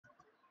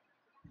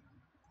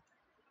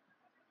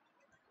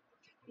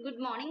Good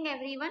morning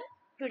everyone.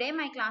 Today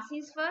my class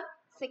is for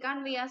second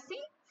VSC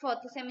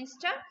 4th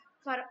semester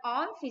for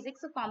all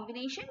physics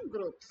combination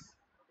groups.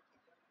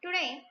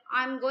 Today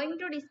I am going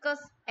to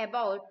discuss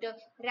about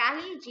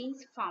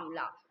Rayleigh-Jeans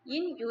formula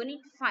in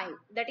unit 5,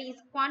 that is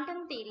quantum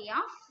theory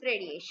of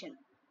radiation.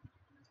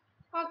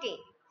 Okay,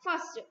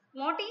 first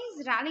what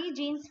is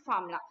Rayleigh-Jeans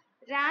formula?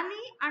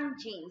 Rayleigh and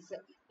Jeans,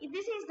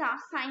 this is the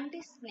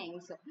scientist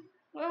names.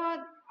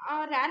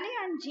 Rayleigh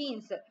and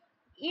Jeans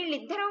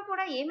వీళ్ళిద్దరూ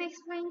కూడా ఏం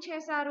explain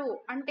చేశారు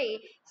అంటే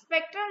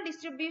spectral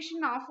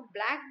distribution of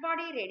black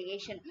body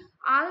radiation.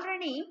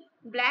 Already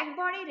black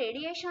body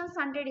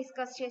radiations అంటే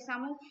discuss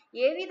చేసాము,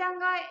 ఏ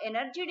విధంగా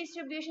energy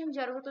distribution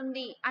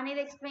జరుగుతుంది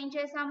అనేది ఎక్స్ప్లెయిన్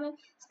చేసాము.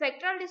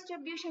 స్పెక్ట్రల్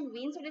డిస్ట్రిబ్యూషన్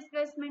వీన్స్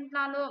డిస్ప్లేస్మెంట్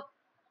లాలో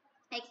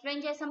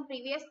ఎక్స్ప్లెయిన్ చేసాం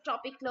ప్రీవియస్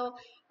టాపిక్లో.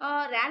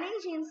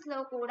 ర్యాలీ-జీన్స్లో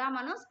కూడా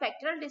మనం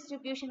స్పెక్ట్రల్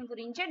డిస్ట్రిబ్యూషన్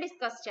గురించే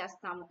డిస్కస్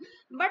చేస్తాము.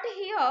 But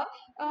here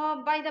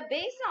by the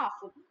base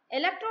of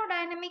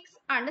electrodynamics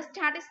and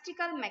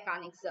statistical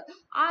mechanics,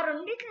 ఆ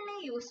రెండిట్లని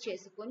యూస్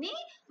చేసుకుని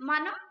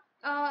మనం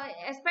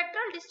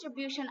స్పెక్ట్రల్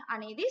డిస్ట్రిబ్యూషన్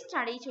అనేది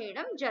స్టడీ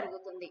చేయడం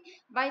జరుగుతుంది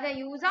by the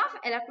use of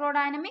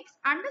electrodynamics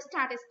and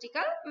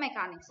statistical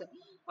mechanics.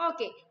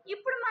 Okay,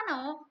 ఇప్పుడు మనం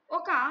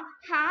ఒక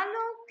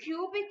హాలో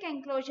క్యూబిక్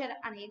ఎంక్లోజర్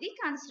అనేది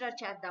కన్సిడర్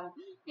చేద్దాము.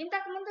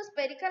 ఇంతకుముందు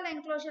స్పెరికల్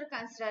ఎంక్లోజర్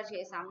కన్సిడర్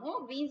చేసాము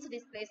వీన్స్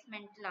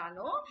డిస్ప్లేస్మెంట్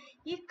లాలో.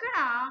 ఇక్కడ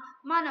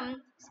మనం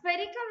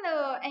స్పెరికల్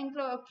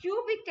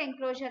క్యూబిక్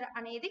ఎంక్లోజర్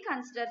అనేది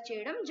కన్సిడర్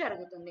చేయడం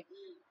జరుగుతుంది.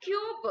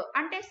 క్యూబ్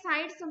అంటే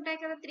సైడ్స్ ఉంటాయి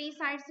కదా, 3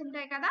 సైడ్స్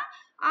ఉంటాయి కదా,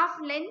 ఆఫ్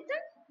లెంత్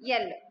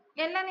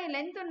ఎల్ అనే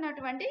లెంత్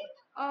ఉన్నటువంటి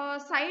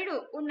సైడ్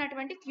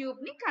ఉన్నటువంటి క్యూబ్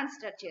ని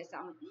కన్సిడర్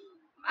చేసాము.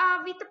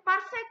 విత్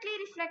పర్ఫెక్ట్లీ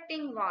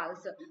రిఫ్లెక్టింగ్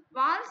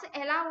వాల్స్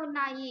ఎలా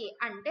ఉన్నాయి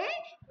అంటే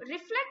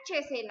రిఫ్లెక్ట్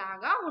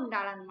చేసేలాగా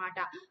ఉండాలన్నమాట.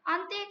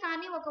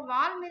 అంతేకాని ఒక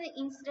వాల్ మీద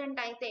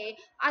ఇన్సిడెంట్ అయితే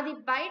అది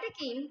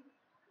బయటకి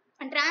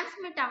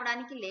ట్రాన్స్మిట్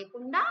అవ్వడానికి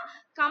లేకుండా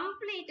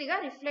కంప్లీట్గా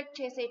రిఫ్లెక్ట్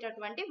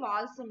చేసేటటువంటి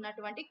వాల్స్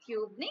ఉన్నటువంటి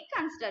క్యూబ్ని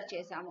కన్సిడర్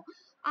చేసాము.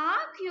 ఆ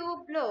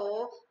క్యూబ్లో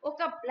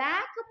ఒక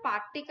బ్లాక్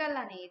పార్టికల్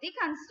అనేది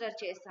కన్సిడర్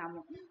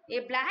చేసాము. ఏ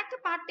black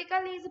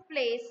particle is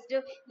placed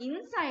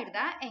inside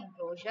the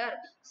enclosure.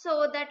 So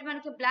that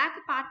మనకి బ్లాక్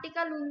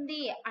పార్టికల్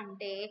ఉంది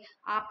అంటే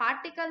ఆ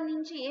పార్టికల్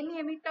నుంచి ఏమి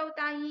ఎమిట్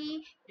అవుతాయి?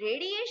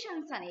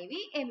 రేడియేషన్స్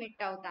అనేవి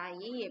ఎమిట్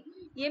అవుతాయి.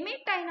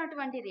 ఎమిట్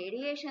అయినటువంటి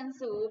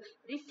radiations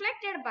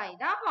reflected by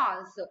the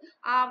walls.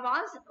 ఆ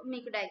వాల్స్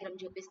మీకు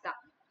డయాగ్రామ్ చూపిస్తా.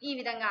 ఈ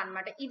విధంగా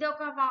అన్నమాట.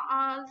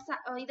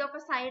 ఇదొక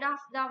సైడ్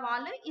ఆఫ్ ద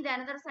వాల్, ఇది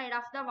another side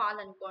of the wall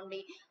అనుకోండి.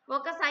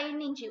 ఒక సైడ్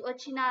నుంచి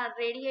వచ్చిన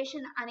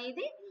రేడియేషన్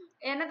అనేది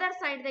ఎనదర్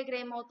సైడ్ దగ్గర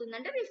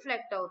ఏమవుతుందంటే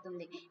రిఫ్లెక్ట్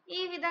అవుతుంది.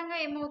 ఈ విధంగా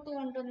ఏమవుతూ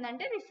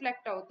ఉంటుందంటే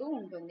రిఫ్లెక్ట్ అవుతూ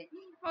ఉంటుంది.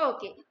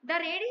 ఓకే, ద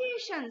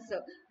రేడియేషన్స్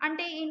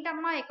అంటే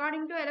ఏంటమ్మా?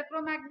 అకార్డింగ్ టు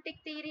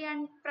ఎలక్ట్రోమాగ్నెటిక్ థియరీ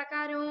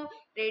ప్రకారం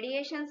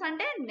రేడియేషన్స్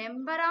అంటే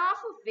నెంబర్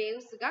ఆఫ్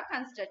వేవ్స్ గా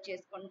కన్సిడర్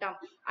చేసుకుంటాం.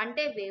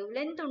 అంటే వేవ్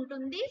లెంత్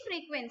ఉంటుంది,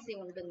 ఫ్రీక్వెన్సీ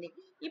ఉంటుంది.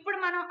 ఇప్పుడు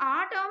మనం ఆ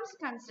టర్మ్స్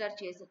కన్సిడర్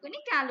చేసుకుని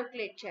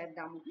క్యాలిక్యులేట్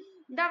చేద్దాము.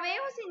 The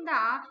waves in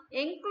the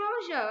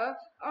enclosure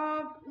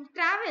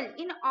travel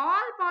in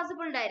all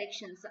possible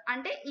directions.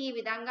 అంటే ఈ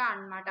విధంగా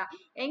అన్నమాట.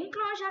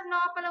 ఎంక్లోజర్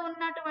లోపల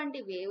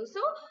ఉన్నటువంటి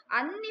వేవ్స్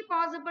అన్ని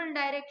పాసిబుల్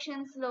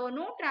డైరెక్షన్స్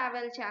లోనూ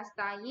ట్రావెల్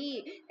చేస్తాయి.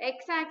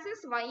 X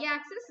axis, why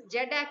axis,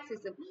 Z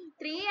axis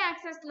 3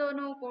 axis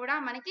లోనూ కూడా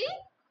మనకి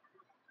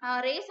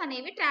రేస్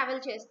అనేవి ట్రావెల్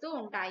చేస్తూ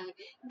ఉంటాయి.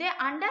 They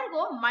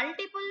undergo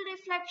multiple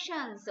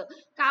reflections.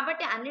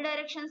 కాబట్టి అన్ని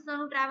డైరెక్షన్స్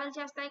లోనూ ట్రావెల్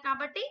చేస్తాయి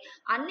కాబట్టి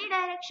అన్ని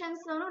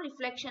డైరెక్షన్స్ లోనూ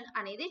రిఫ్లెక్షన్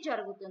అనేది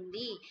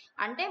జరుగుతుంది.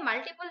 అంటే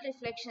మల్టిపుల్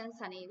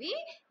రిఫ్లెక్షన్స్ అనేవి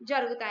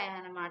జరుగుతాయి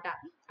అన్నమాట.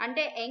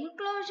 అంటే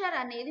ఎంక్లోజర్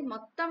అనేది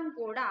మొత్తం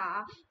కూడా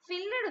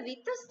ఫిల్డ్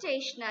విత్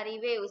స్టేషనరీ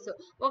వేవ్స్.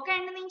 ఒక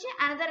ఎండ్ నుంచి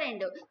అనదర్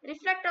ఎండ్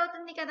రిఫ్లెక్ట్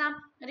అవుతుంది కదా,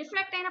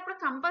 రిఫ్లెక్ట్ అయినప్పుడు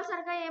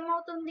కంపల్సరిగా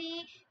ఏమవుతుంది?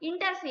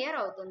 ఇంటర్ఫియర్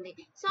అవుతుంది.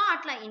 సో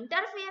అట్లా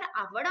ఇంటర్ఫియర్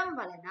అవ్వడం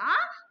వలన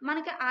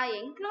మనకి ఆ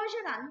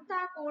ఎంక్లోజర్ అంతా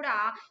కూడా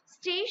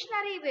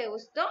స్టేషనరీ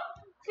వేవ్స్ తో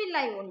ఫిల్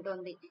అయి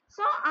ఉంటుంది.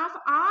 So of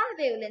all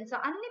wave lens,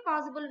 అన్ని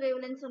పాసిబుల్ వేవ్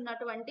లెన్స్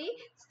ఉన్నటువంటి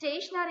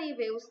స్టేషనరీ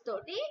వేవ్స్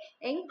తోటి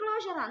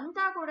ఎంక్లోజర్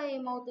అంతా కూడా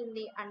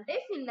ఏమవుతుంది అంటే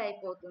ఫిల్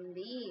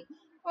అయిపోతుంది.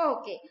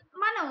 ఓకే,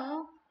 మనం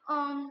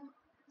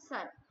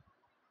సరే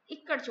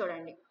ఇక్కడ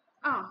చూడండి,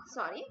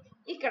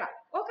 ఇక్కడ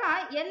ఒక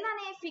ఎల్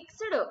అనే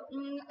ఫిక్స్డ్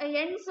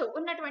ఎండ్స్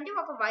ఉన్నటువంటి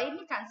ఒక వైర్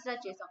ని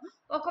కన్సిడర్ చేసాం.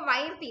 ఒక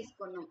వైర్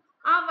తీసుకున్నాం,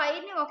 ఆ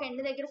వైర్ ని ఒక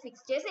ఎండ్ దగ్గర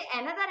ఫిక్స్ చేసి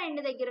అనదర్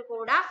ఎండ్ దగ్గర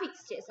కూడా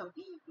ఫిక్స్ చేసాం.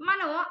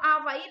 మనం ఆ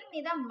వైర్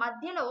మీద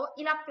మధ్యలో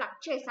ఇలా ప్లగ్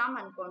చేసాం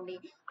అనుకోండి,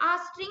 ఆ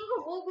స్ట్రింగ్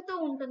ఊగుతూ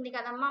ఉంటుంది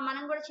కదమ్మా.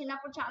 మనం కూడా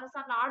చిన్నప్పుడు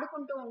చాలాసార్లు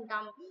ఆడుకుంటూ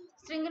ఉంటాము.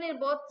 స్ట్రింగ్ ని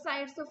బోత్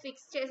సైడ్స్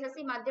ఫిక్స్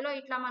చేసేసి మధ్యలో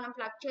ఇట్లా మనం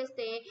ప్లగ్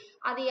చేస్తే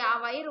అది ఆ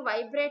వైర్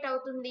వైబ్రేట్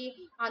అవుతుంది.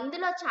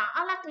 అందులో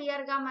చాలా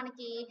క్లియర్ గా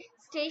మనకి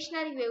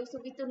stationery waves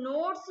with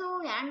nodes,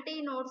 anti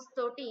nodes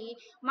తోటి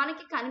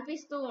మనకి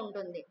కనిపిస్తూ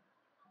ఉంటుంది.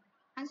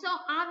 సో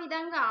ఆ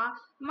విధంగా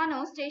మనం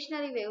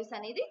స్టేషనరీ వేవ్స్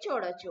అనేది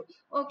చూడొచ్చు.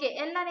 ఓకే,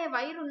 ఎల్ అనే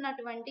వైర్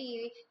ఉన్నటువంటి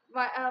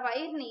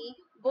వైర్ ని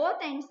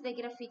బోత్ ఎండ్స్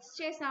దగ్గర ఫిక్స్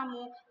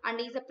చేసాము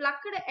and is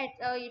plucked at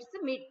its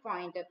mid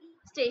point.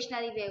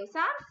 Stationery waves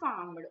are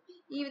formed.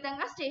 ఈ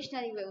విధంగా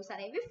స్టేషనరీ వేవ్స్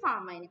అనేవి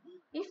ఫామ్ అయినాయి.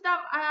 ఇఫ్ ద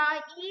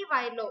ఈ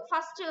వైర్లో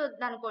ఫస్ట్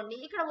అనుకోండి,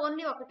 ఇక్కడ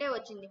ఓన్లీ ఒకటే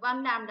వచ్చింది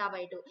 1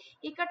 λ/2,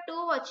 ఇక్కడ 2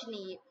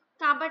 వచ్చినాయి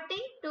కాబట్టి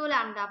 2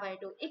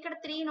 λ/2, ఇక్కడ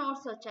 3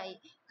 నోడ్స్ వచ్చాయి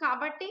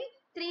కాబట్టి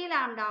 3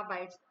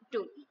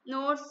 λ/2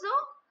 నోడ్స్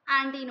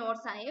యాంటీ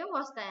నోడ్స్ అనేవి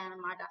వస్తాయి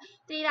అన్నమాట.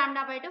 3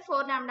 λ/2,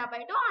 4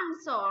 λ/2 అండ్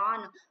సో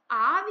ఆన్.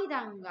 ఆ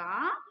విధంగా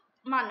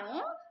మనం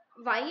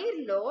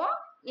వైర్లో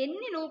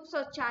ఎన్ని లూప్స్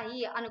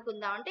వచ్చాయి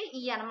అనుకుందాం అంటే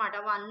ఈ అనమాట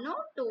 1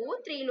 2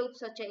 3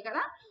 లూప్స్ వచ్చాయి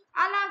కదా,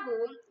 అలాగూ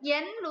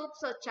n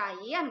లూప్స్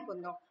వచ్చాయి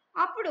అనుకుందాం.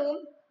 అప్పుడు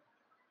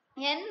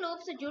n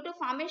loops due to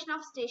formation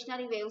of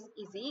stationary waves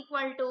is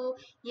equal to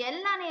L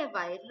అనే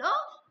వైర్ లో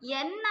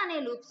n అనే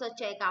లూప్స్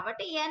వచ్చాయి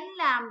కాబట్టి n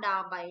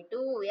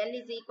λ/2, L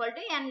is equal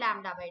to n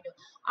λ/2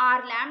 or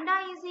lambda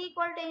is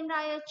equal to ఏం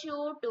రాయొచ్చు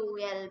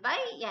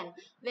 2L/n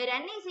where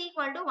n is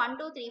equal to 1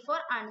 2 3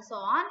 4 and so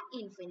on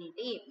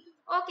infinity.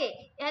 Okay,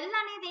 L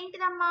అనేది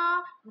ఏంటిదమ్మా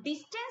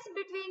distance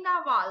between the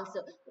walls,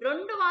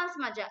 రెండు walls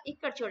మధ్య.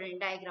 ఇక్కడ చూడండి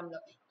డయాగ్రామ్ లో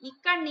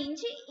ఇక్కడి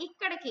నుంచి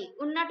ఇక్కడికి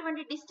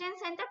ఉన్నటువంటి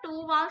డిస్టెన్స్ ఎంత,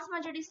 2 వాల్స్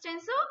మధ్య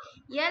డిస్టెన్స్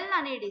ఎల్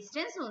అనే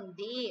డిస్టెన్స్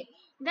ఉంది.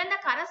 Then the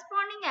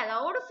corresponding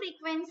allowed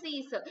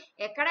frequencies,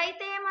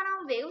 ఎక్కడైతే మనం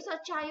వేవ్స్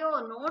వచ్చాయో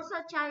నోట్స్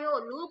వచ్చాయో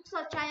లూప్స్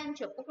వచ్చాయని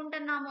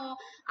చెప్పుకుంటున్నామో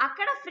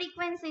అక్కడ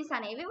ఫ్రీక్వెన్సీస్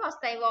అనేవి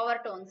వస్తాయి,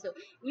 over tones.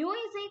 New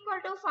is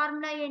equal to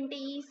formula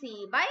ఏంటి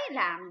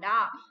C/λ,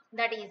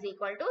 that is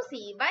equal to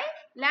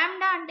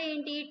C/λ అంటే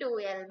ఏంటి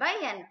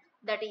 2L/n,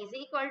 that is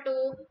equal to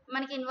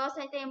మనకి ఇన్వర్స్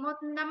అయితే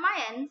ఏమవుతుందమ్మా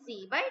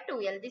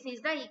NC/2L. This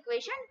is the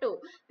equation 2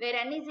 wear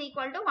n is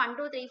equal to 1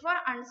 2 3 4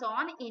 and so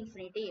on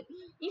infinity.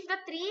 If the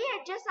 3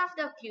 edges of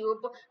the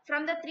cube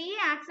from the 3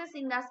 axes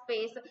in the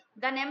space,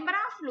 the number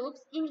of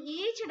loops in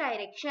each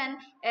direction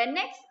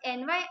nx,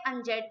 ny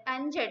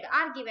and z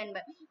are given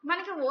by,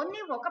 మనకి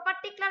only ఒక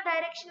particular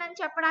direction అని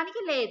చెప్పడానికి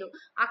లేదు,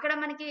 అక్కడ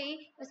మనకి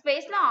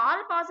space లో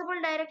all possible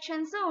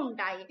directions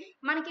ఉంటాయి.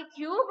 మనకి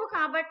క్యూబ్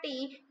కాబట్టి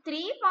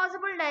 3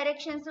 possible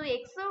directions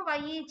x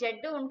y z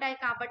ఉంటాయి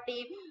కాబట్టి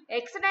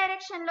x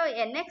డైరెక్షన్ లో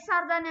nx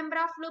are the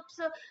number of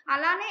loops,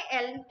 అలానే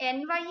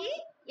ny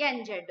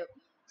nz.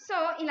 సో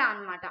ఇలా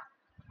అన్నమాట.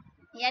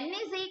 n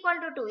is equal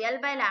to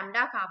 2L/λ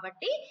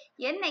కాబట్టి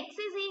nx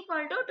is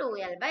equal to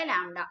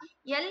 2L/λ.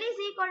 L is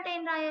equal to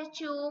ఏం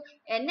రాయొచ్చు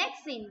nx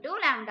into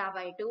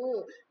λ/2,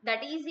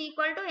 that is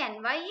equal to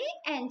ny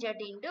nz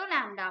into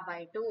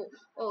λ/2.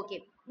 Okay,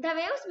 the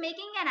waves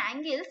making an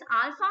angles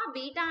alpha,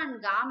 beta and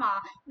gamma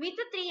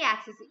with 3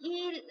 axes. ఈ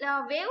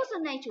waves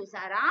ఉన్నాయి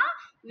చూసారా,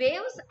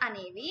 waves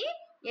అనేవి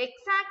x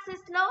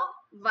axis లో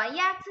y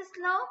axis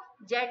లో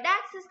z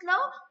axis లో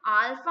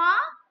alpha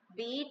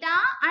beta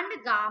and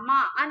gamma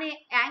అనే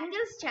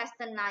angles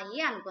చేస్తున్నాయి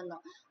అనుకుందాం.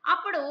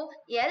 అప్పుడు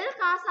L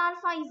cos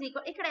alpha is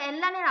equal, ఇక్కడ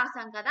ఎల్ అని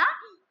రాసాం కదా,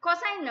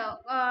 కొసైన్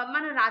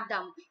మనం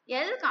రాద్దాం.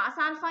 L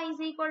cos alpha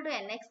is equal to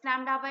nx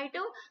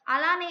λ/2,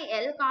 అలానే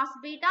L cos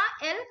beta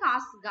L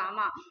cos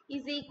gamma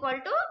is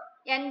equal to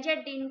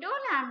nz into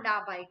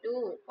λ/2.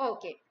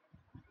 Okay,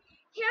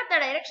 here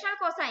the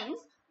directional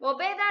cosines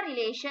obey the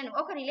relation,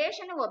 ఒక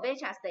relation obey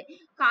చేస్తాయి.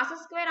 cos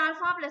square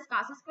alpha plus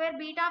cos square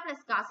beta plus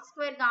cos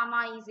square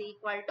gamma is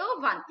equal to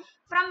 1.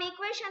 From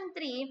equation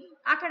 3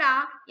 అక్కడ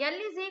L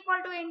is equal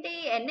to ఏంటి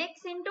nx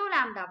into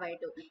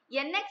λ/2,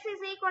 nx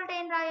is equal to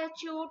ఏం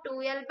రాయొచ్చు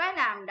 2L/λ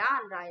అని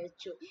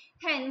రాయొచ్చు.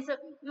 Hence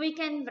we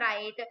can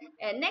write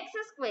nx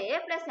square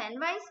plus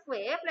ny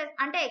square plus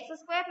అంటే x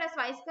square plus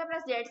y square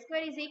plus z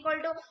square is equal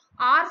to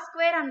r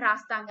square అని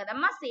రాస్తాం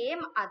కదమ్మా.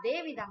 Same అదే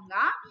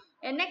విధంగా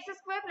nx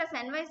square plus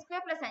ny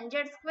square plus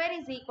nz square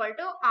is equal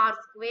to r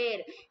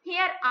square.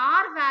 Here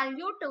r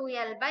value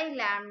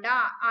 2L/λ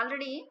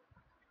already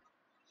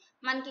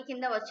మనకి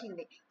కింద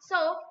వచ్చింది. So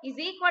is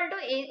equal to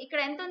ఇక్కడ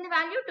ఎంత ఉంది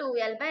వాల్యూ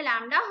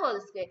 2L/λ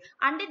హోల్ స్క్వేర్.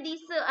 అంటే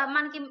దిస్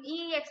మనకి ఈ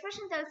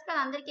ఎక్స్ప్రెషన్ తెలుసు కదా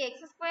అందరికి, x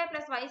square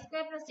plus y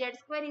square plus z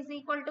square is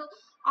equal to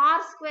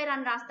r square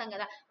అని రాస్తాం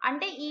కదా.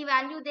 అంటే ఈ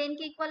వాల్యూ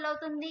దేనికి ఈక్వల్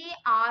అవుతుంది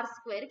r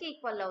స్క్వేర్ కి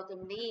ఈక్వల్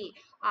అవుతుంది.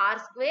 r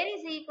square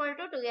is equal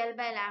to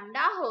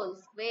 2L/λ whole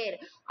square.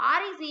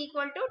 r is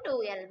equal to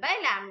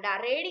 2L/λ.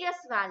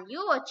 Radius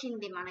value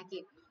వచ్చింది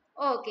మనకి.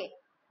 ఓకే,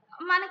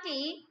 మనకి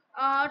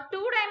 2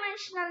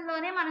 డైమెన్షనల్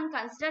లోనే మనం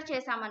కన్సిడర్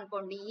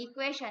చేసామనుకోండి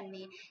ఈక్వేషన్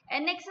ని,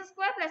 nx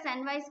square plus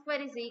ny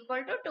square is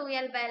equal to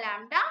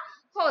 2L/λ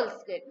whole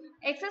square.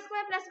 x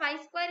square plus y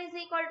square is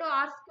equal to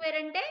r square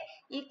అంటే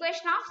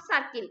equation of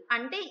circle.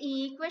 అంటే ఈ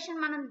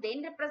ఈక్వేషన్ మనం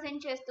దేన్ని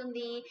రిప్రజెంట్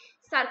చేస్తుంది,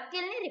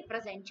 సర్కిల్ ని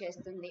రిప్రజెంట్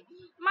చేస్తుంది.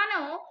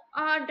 మనం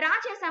డ్రా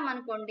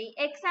చేసామనుకోండి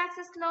x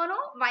axis loan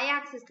y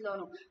axis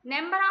loan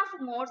number of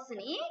modes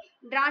ని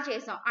డ్రా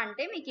చేసాం.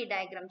 అంటే మీకు ఈ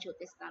డయాగ్రామ్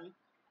చూపిస్తాను.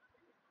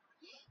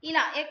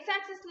 ఇలా x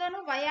యాక్సిస్ లోను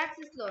y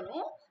యాక్సిస్ లోను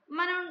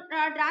మనం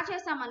డ్రా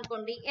చేసాం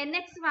అనుకోండి,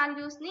 ఎన్ఎక్స్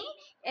వాల్యూస్ని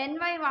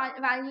ఎన్వై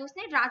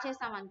వాల్యూస్ని డ్రా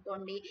చేసాం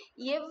అనుకోండి,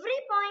 ఎవ్రీ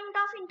పాయింట్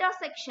ఆఫ్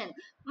ఇంటర్సెక్షన్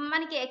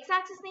మనకి ఎక్స్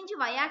యాక్సిస్ నుంచి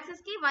వై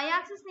యాక్సిస్కి, వై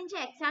యాక్సిస్ నుంచి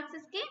ఎక్స్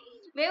యాక్సిస్కి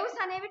వేవ్స్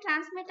అనేవి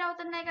ట్రాన్స్మిట్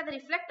అవుతున్నాయి కదా,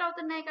 రిఫ్లెక్ట్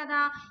అవుతున్నాయి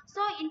కదా,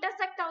 సో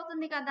ఇంటర్సెక్ట్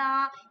అవుతుంది కదా.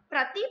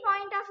 ప్రతి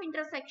పాయింట్ ఆఫ్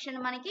ఇంటర్సెక్షన్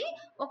మనకి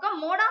ఒక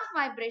మోడ్ ఆఫ్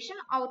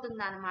వైబ్రేషన్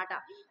అవుతుంది అనమాట.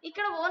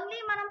 ఇక్కడ ఓన్లీ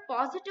మనం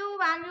పాజిటివ్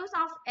వాల్యూస్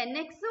ఆఫ్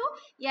ఎన్ఎక్స్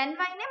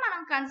ఎన్వైనే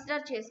మనం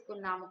కన్సిడర్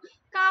చేసుకున్నాము.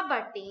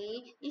 కాబట్టి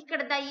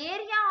ఇక్కడ the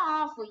area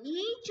of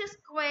each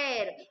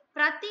square,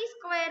 ప్రతి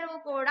స్క్వేర్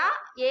కూడా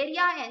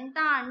ఏరియా ఎంత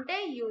అంటే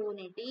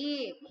యూనిటీ.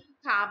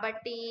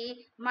 కాబట్టి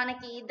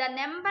మనకి the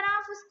number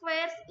of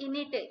squares in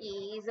it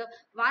is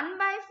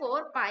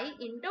 1/4π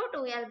into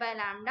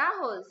 2l/λ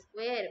whole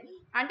square,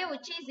 అంటే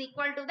which is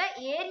equal to the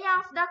area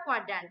of the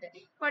quadrant.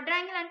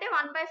 Quadrangle అంటే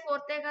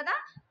 1/4 కదా,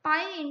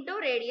 pi into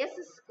radius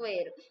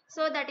square.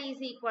 So that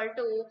is equal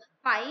to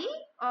pi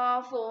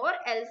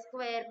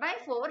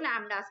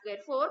 4l²/4λ².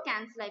 4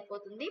 cancel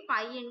అయిపోతుంది,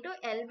 pi into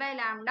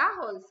l/λ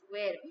whole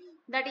square.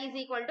 That is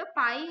equal to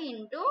pi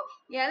into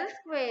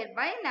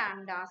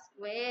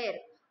l²/λ².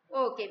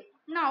 Okay,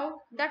 now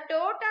the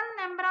total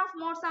number of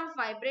modes of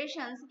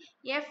vibrations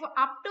f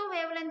up to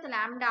wavelength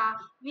lambda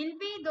will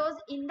be those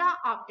in the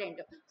octant.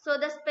 So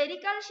the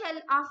spherical shell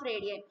of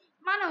radiant,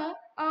 మనం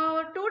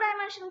 2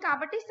 dimension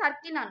కాబట్టి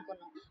circle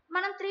అనుకున్నాం,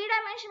 మనం 3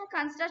 dimension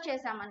consider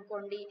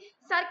చేసామనుకోండి,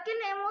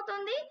 circle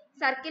ఏమవుతుంది,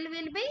 circle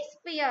will be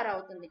spear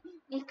అవుతుంది.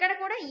 ఇక్కడ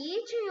కూడా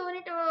each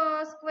unit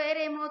square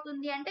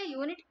ఏమవుతుంది అంటే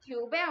యూనిట్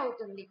క్యూబే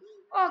అవుతుంది.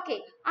 ఓకే,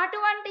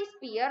 అటువంటి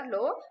స్పియర్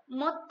లో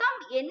మొత్తం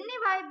ఎన్ని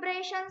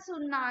వైబ్రేషన్స్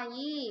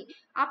ఉన్నాయి,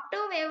 up to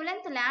wave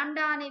length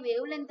lambda అనే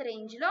వేవ్ లెంత్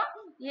రేంజ్ లో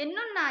ఎన్ని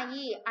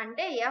ఉన్నాయి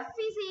అంటే F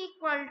is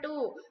equal to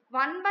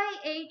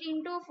 1/8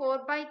 into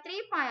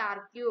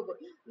 4/3πr³.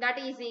 That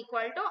is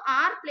equal to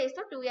are place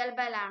తో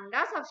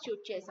 2l/λ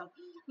సబ్స్టిట్యూట్ చేసాం.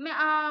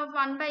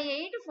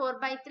 1/8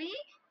 4/3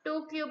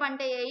 2³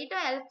 అంటే 8,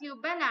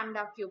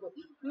 l³/λ³.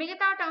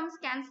 మిగతా టర్మ్స్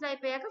క్యాన్సిల్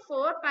అయిపోయాక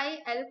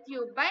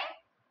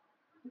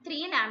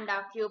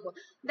 4πl³/3λ³.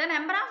 The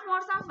number of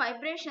modes of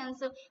vibrations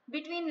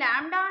between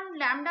lambda and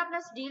lambda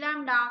plus d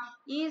lambda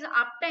is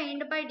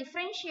obtained by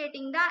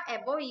differentiating the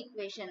above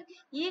equation.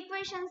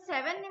 Equation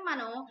 7 ని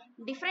మనం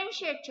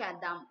differentiate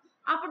చేద్దాం.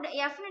 అప్పుడు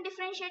f ని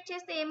డిఫరెన్షియేట్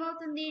చేస్తే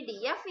ఏమవుతుంది,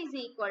 df is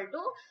equal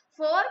to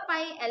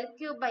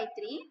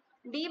 4πl³/3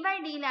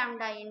 d/d λ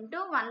into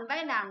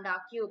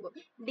 1/λ³.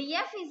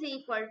 df is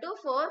equal to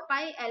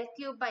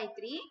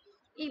 4πl³/3.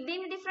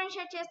 దీన్ని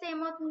differentiate చేస్తే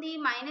ఏమవుతుంది,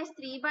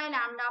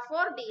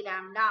 -3/λ4 d λ.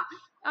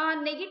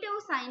 నెగిటివ్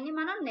సైన్ ని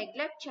మనం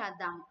నెగ్లెక్ట్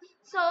చేద్దాము.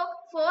 సో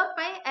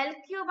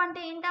 4πl³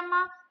 అంటే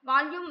ఏంటమ్మా,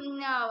 volume,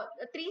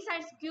 3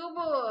 sides cube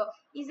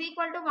is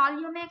equal to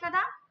వాల్యూమే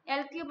కదా,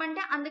 l³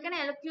 అంటే అందుకనే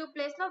l³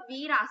 ప్లేస్ లో v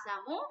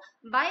రాసాము,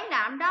 బై λ⁴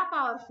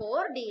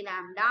 d λ.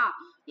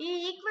 ఈ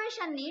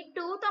ఈక్వేషన్ ని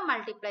 2 తో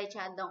మల్టిప్లై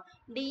చేద్దాం.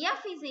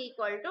 df ఈజ్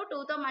ఈక్వల్ టు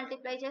 2 తో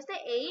మల్టిప్లై చేస్తే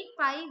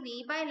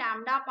 8πv/λ⁴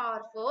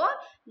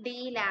 d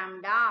λ.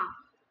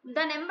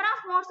 The number of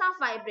modes of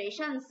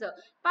vibrations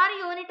per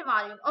unit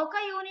volume, ఒక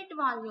యూనిట్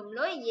వాల్యూమ్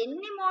లో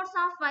ఎన్ని మోడ్స్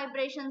ఆఫ్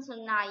వైబ్రేషన్స్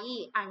ఉన్నాయి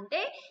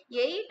అంటే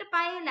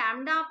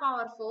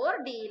 8πλ⁴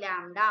 d λ.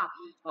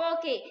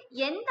 ఓకే,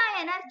 ఎంత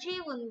ఎనర్జీ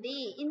ఉంది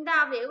in the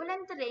wave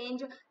length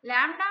range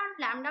lambda and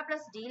lambda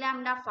plus d λ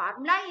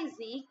formula is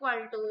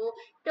equal to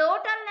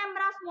total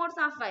number of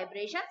modes of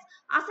vibrations.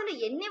 అసలు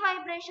ఎన్ని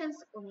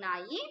vibrations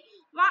ఉన్నాయి,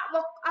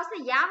 అసలు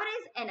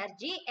యావరేజ్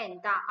ఎనర్జీ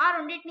ఎంత, ఆ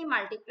రెండింటిని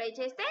మల్టిప్లై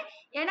చేస్తే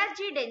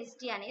ఎనర్జీ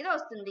డెన్సిటీ అనేది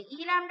వస్తుంది. ఈ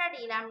lambda d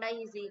λ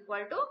is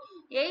equal to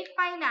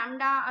 8πd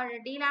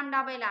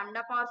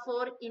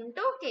λ/λ⁴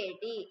 into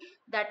kT.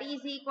 That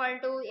is equal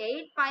to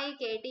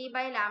 8πkT/λ⁴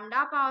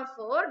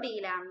 d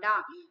λ.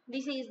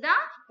 This is the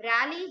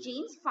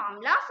rally-jeans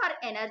formula for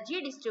energy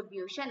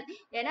distribution.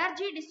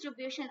 Energy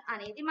distribution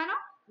అనేది మనం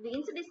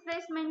వీన్స్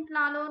డిస్ప్లేస్మెంట్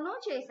లాలోనూ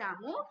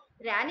చేసాము,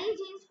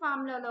 ర్యాలీ-జీన్స్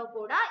ఫార్ములాలో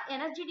కూడా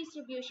ఎనర్జీ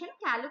డిస్ట్రిబ్యూషన్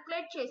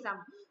క్యాలిక్యులేట్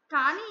చేసాము.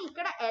 కానీ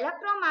ఇక్కడ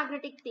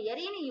ఎలక్ట్రోమాగ్నెటిక్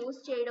థియరీని యూజ్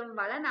చేయడం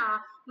వలన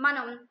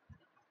మనం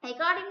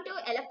according to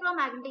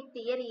electromagnetic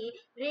theory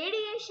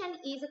radiation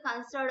is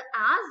considered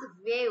as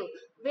wave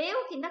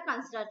కింద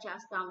కన్సిడర్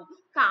చేస్తాము.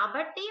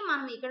 కాబట్టి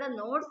మనం ఇక్కడ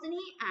నోడ్స్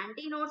ని,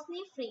 యాంటీ నోడ్స్ ని,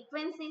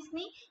 ఫ్రీక్వెన్సీస్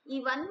ని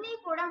ఇవన్నీ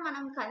కూడా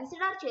మనం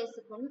కన్సిడర్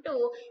చేసుకుంటూ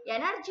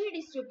ఎనర్జీ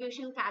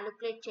డిస్ట్రిబ్యూషన్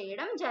క్యాలిక్యులేట్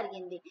చేయడం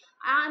జరిగింది.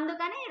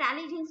 అందుకని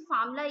ర్యాలీ-జీన్స్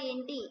ఫార్ములా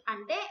ఏంటి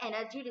అంటే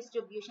ఎనర్జీ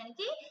డిస్ట్రిబ్యూషన్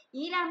కి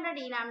ఈ lambda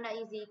d λ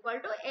is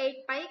equal to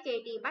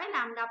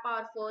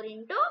 8πkT/λ⁴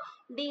 into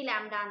d λ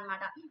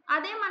అనమాట.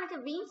 అదే మనకి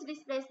వీన్స్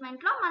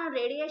డిస్ప్లేస్మెంట్ లో మనం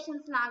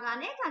రేడియేషన్స్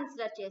లాగానే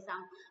కన్సిడర్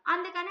చేసాము,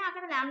 అందుకని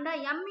అక్కడ lambda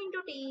m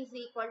into t is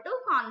equal to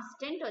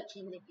constant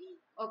వచ్చింది.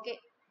 Okay,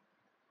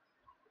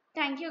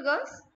 thank you girls.